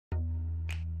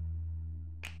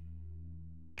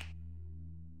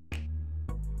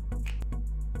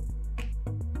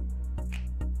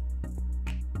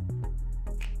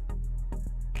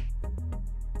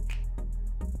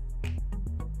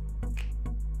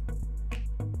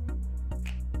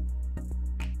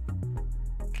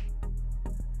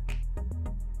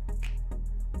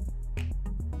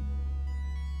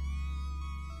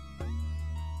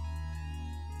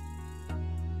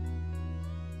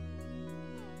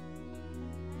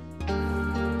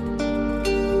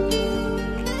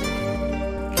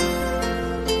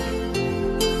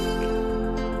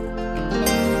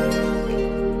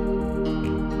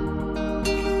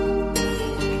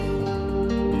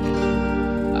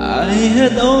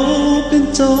had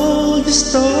often told you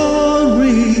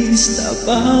stories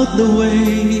about the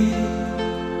way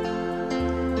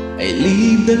I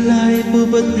live the life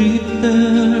of a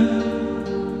drifter,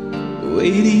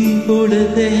 waiting for the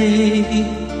day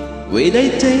when I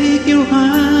take your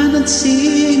hand and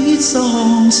sing its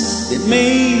songs. Then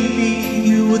maybe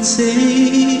you would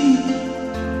say,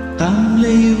 come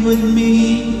lay with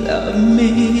me, love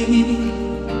me,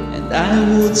 and I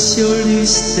would surely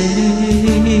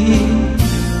stay.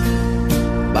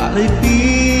 But I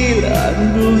feel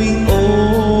I'm growing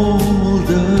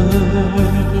older,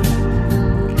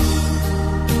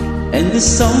 and the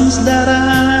songs that I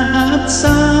have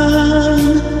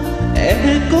sung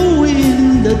echo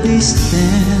in the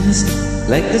distance,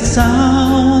 like the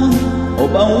sound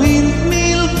of a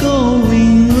windmill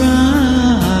going round.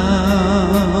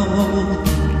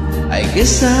 I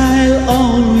guess I'll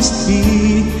always be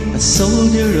a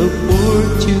soldier of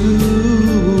fortune.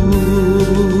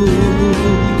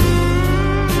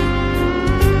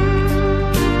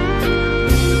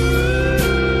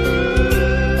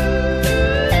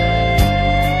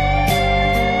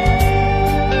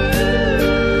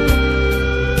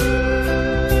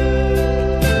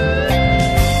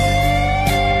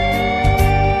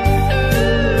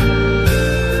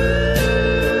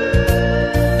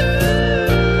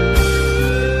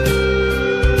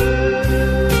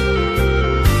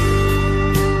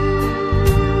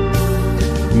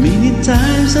 Many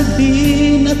times I've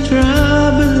been a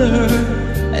traveler,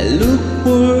 I look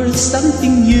for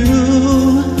something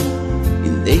new.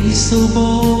 In days so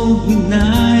bold, when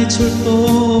nights were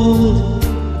cold,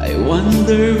 I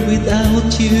wander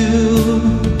without you.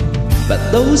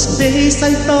 But those days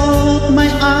I thought my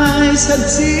eyes had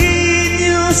seen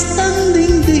you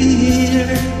standing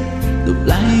there. The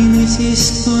blindness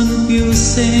is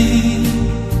confusing,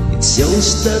 it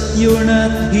shows that you're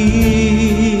not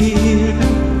here.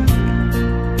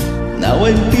 Now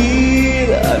I feel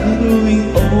I'm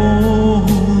growing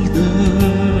older,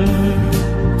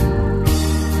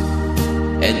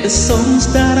 and the songs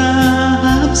that I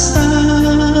have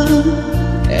sung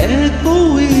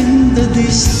echo in the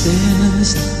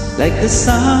distance, like the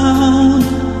sound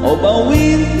of a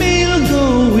windmill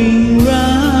going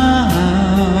round.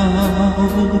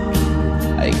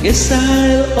 I guess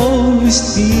I'll always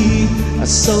be a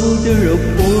soldier of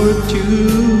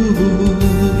fortune.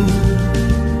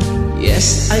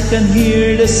 Yes, I can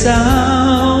hear the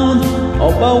sound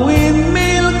of a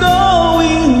windmill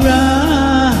going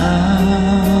round.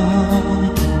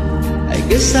 I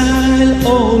guess I'll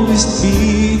always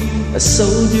be a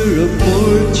soldier of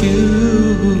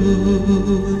fortune.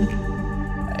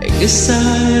 I guess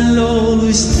I'll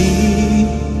always be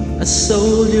a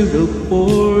soldier of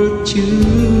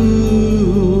fortune.